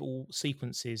of little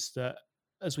sequences that,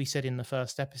 as we said in the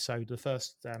first episode, the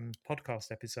first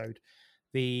podcast episode,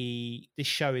 this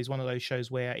show is one of those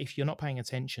shows where if you're not paying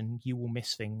attention, you will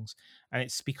miss things. And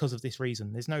it's because of this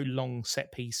reason. There's no long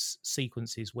set piece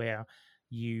sequences where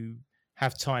you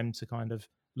have time to kind of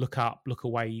look up, look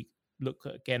away, look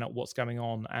again at what's going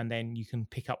on, and then you can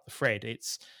pick up the thread.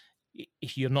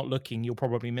 If you're not looking, you'll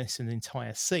probably miss an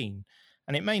entire scene.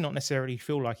 And it may not necessarily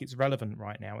feel like it's relevant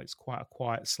right now. It's quite a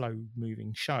quiet, slow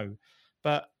moving show.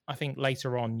 But I think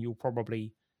later on, you'll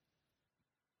probably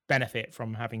benefit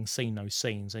from having seen those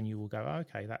scenes, and you will go,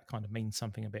 okay, that kind of means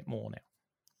something a bit more now.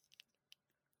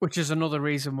 Which is another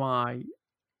reason why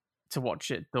to watch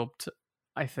it dubbed,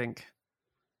 I think.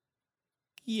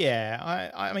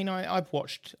 Yeah, I mean, I've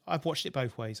watched it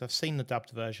both ways. I've seen the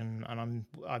dubbed version, and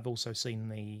I've also seen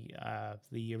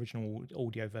the original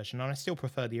audio version, and I still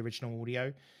prefer the original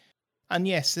audio. And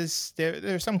yes,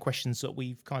 there are some questions that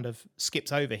we've kind of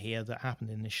skipped over here that happened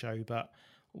in this show, but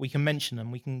we can mention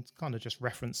them. We can kind of just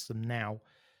reference them now.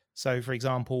 So, for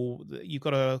example, you've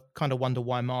got to kind of wonder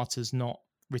why Marta's not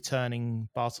returning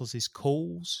Bartos's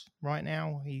calls right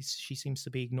now. She seems to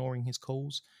be ignoring his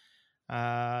calls.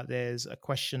 There's a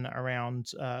question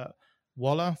around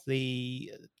Waller,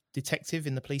 the detective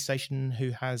in the police station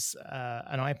who has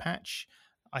an eye patch.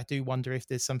 I do wonder if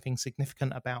there's something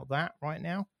significant about that right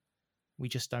now. We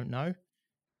just don't know.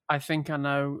 I think I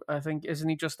know. I think, isn't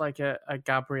he just like a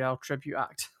Gabrielle tribute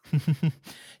act?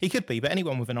 He could be, but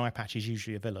anyone with an eye patch is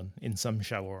usually a villain in some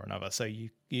show or another. So you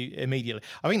immediately,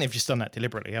 I think they've just done that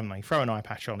deliberately, haven't they? Throw an eye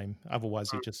patch on him, otherwise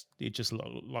he just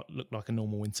look like a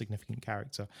normal insignificant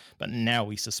character. But now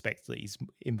we suspect that he's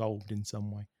involved in some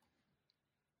way.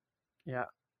 Yeah.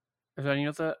 Is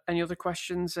there any other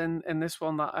questions in this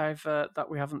one that that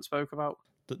we haven't spoke about?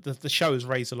 The show has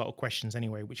raised a lot of questions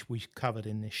anyway, which we've covered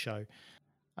in this show.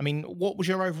 I mean, what was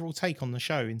your overall take on the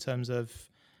show in terms of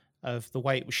the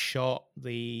way it was shot,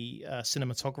 the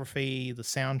cinematography, the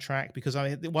soundtrack? Because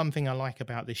the one thing I like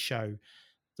about this show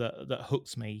that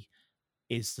hooks me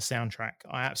is the soundtrack.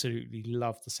 I absolutely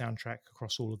love the soundtrack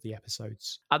across all of the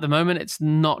episodes. At the moment, it's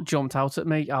not jumped out at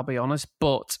me, I'll be honest,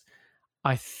 but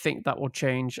I think that will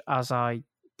change the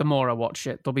more I watch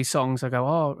it. There'll be songs I go,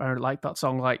 oh, I like that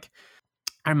song. Like,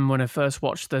 I remember when I first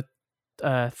watched the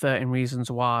 13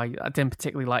 Reasons Why, I didn't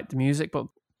particularly like the music, but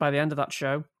by the end of that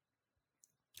show,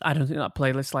 I don't think that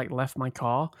playlist left my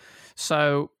car.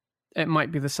 So it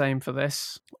might be the same for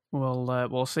this.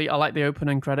 We'll see. I like the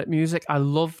opening credit music. I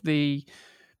love the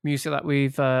music that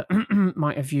we've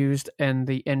might have used in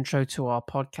the intro to our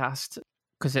podcast,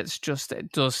 because it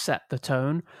does set the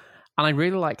tone. And I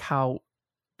really like how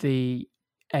the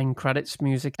end credits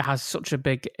music has such a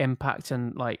big impact,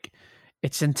 and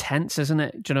it's intense, isn't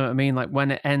it? Do you know what I mean? Like when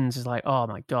it ends, it's like, oh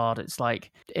my god! It's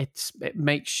like it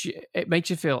makes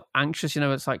you feel anxious.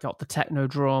 It's like got the techno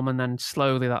drum, and then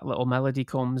slowly that little melody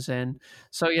comes in.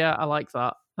 So yeah, I like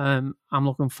that. I'm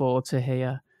looking forward to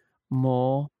hear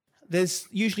more. There's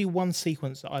usually one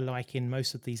sequence that I like in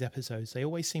most of these episodes. They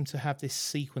always seem to have this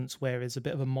sequence where there's a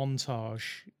bit of a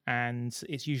montage, and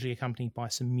it's usually accompanied by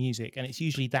some music, and it's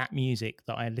usually that music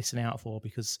that I listen out for,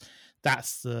 because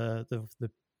that's the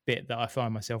bit that I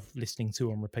find myself listening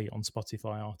to on repeat on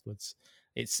Spotify afterwards.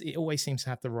 It always seems to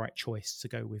have the right choice to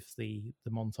go with the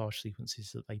montage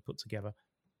sequences that they put together.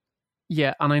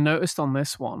 Yeah, and I noticed on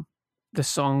this one, the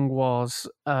song was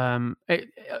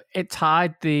it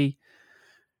tied the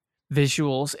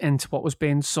visuals into what was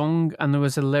being sung, and there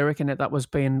was a lyric in it that was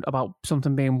being about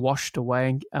something being washed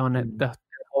away, and the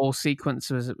whole sequence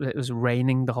was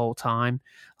raining the whole time.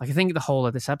 Like, I think the whole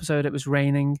of this episode it was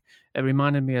raining. It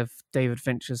reminded me of David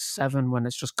Fincher's Seven, when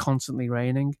it's just constantly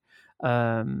raining.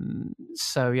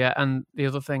 So yeah, and the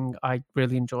other thing I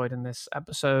really enjoyed in this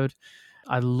episode,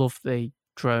 I love the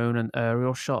drone and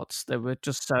aerial shots. They were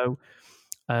just so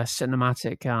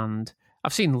cinematic, and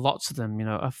I've seen lots of them,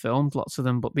 I've filmed lots of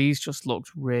them, but these just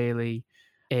looked really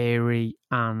eerie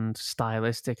and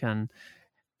stylistic, and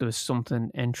there was something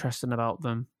interesting about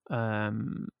them.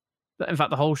 In fact,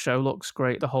 the whole show looks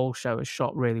great. The whole show is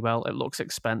shot really well. It looks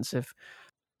expensive.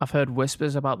 I've heard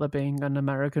whispers about there being an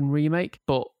American remake,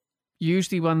 but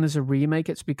usually when there's a remake,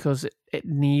 it's because it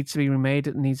needs to be remade.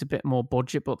 It needs a bit more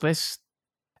budget. But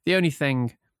the only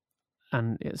thing,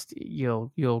 and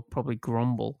you'll probably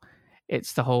grumble,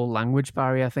 it's the whole language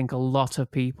barrier. I think a lot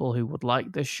of people who would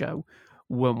like this show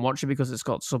won't watch it because it's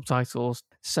got subtitles.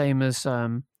 Same as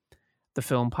the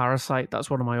film Parasite. That's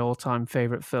one of my all-time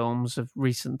favorite films of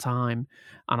recent time,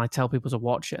 and I tell people to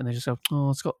watch it, and they just go,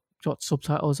 "Oh, it's got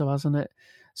subtitles, hasn't it?"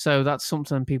 So that's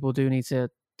something people do need to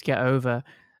get over.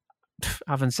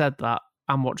 Having said that,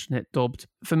 I'm watching it dubbed.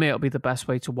 For me, it'll be the best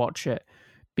way to watch it,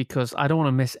 because I don't want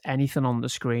to miss anything on the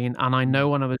screen. And I know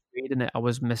when I was reading it, I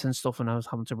was missing stuff, and I was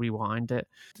having to rewind it.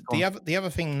 The other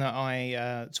thing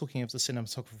that talking of the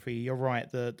cinematography, you're right.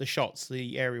 The shots,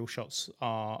 the aerial shots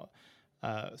are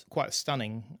quite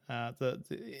stunning. I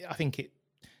think it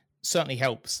certainly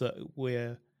helps that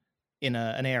we're in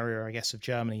an area, I guess, of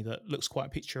Germany that looks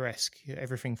quite picturesque.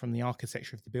 Everything from the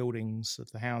architecture of the buildings,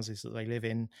 of the houses that they live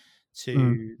in,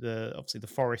 to obviously the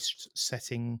forest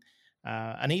setting,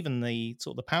 and even the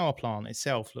sort of the power plant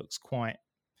itself looks quite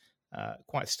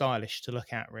stylish to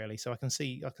look at, really. So I can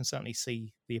certainly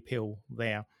see the appeal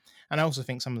there, and I also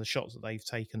think some of the shots that they've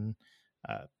taken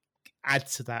add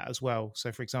to that as well.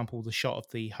 So, for example, the shot of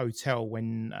the hotel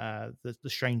when the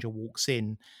stranger walks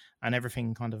in, and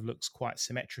everything kind of looks quite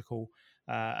symmetrical.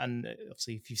 And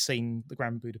obviously, if you've seen the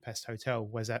Grand Budapest Hotel,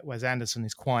 Wes Anderson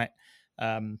is quite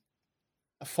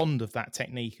fond of that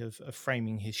technique of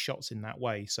framing his shots in that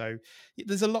way. So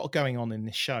there's a lot going on in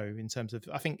this show in terms of,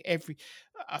 I think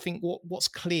what's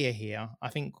clear here, I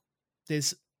think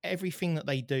there's everything that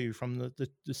they do, from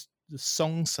the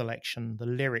song selection, the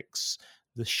lyrics,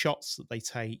 the shots that they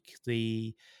take,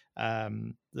 the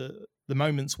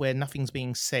moments where nothing's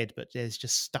being said but there's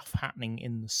just stuff happening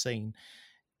in the scene,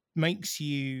 makes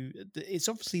you, it's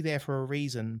obviously there for a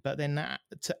reason, but then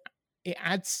it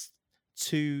adds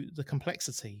to the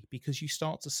complexity, because you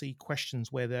start to see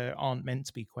questions where there aren't meant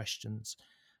to be questions.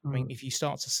 I mean, if you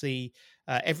start to see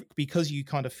because you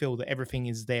kind of feel that everything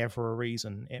is there for a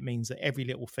reason, it means that every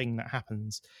little thing that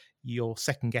happens, you're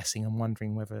second guessing and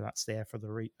wondering whether that's there for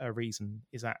a reason.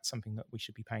 Is that something that we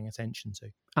should be paying attention to?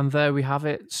 And there we have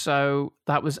it. So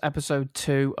that was episode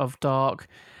 2 of Dark.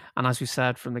 And as we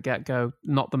said from the get-go,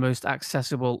 not the most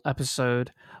accessible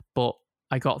episode, but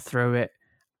I got through it.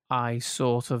 I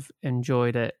sort of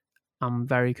enjoyed it. I'm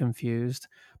very confused,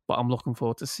 but I'm looking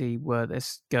forward to see where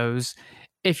this goes.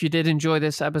 If you did enjoy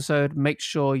this episode, make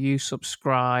sure you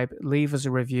subscribe, leave us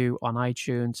a review on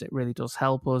iTunes. It really does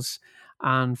help us.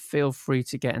 And feel free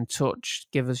to get in touch,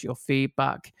 give us your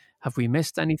feedback. Have we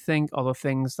missed anything? Other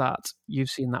things that you've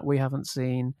seen that we haven't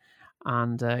seen?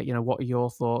 And, what are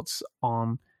your thoughts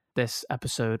on this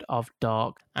episode of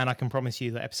Dark? And I can promise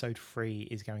you that episode 3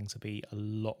 is going to be a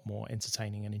lot more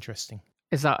entertaining and interesting.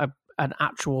 Is that an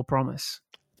actual promise?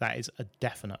 That is a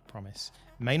definite promise.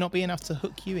 May not be enough to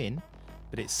hook you in,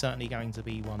 but it's certainly going to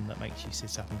be one that makes you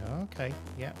sit up and go, okay,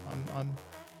 yeah, I'm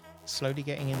slowly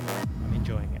getting in there. I'm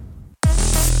enjoying it.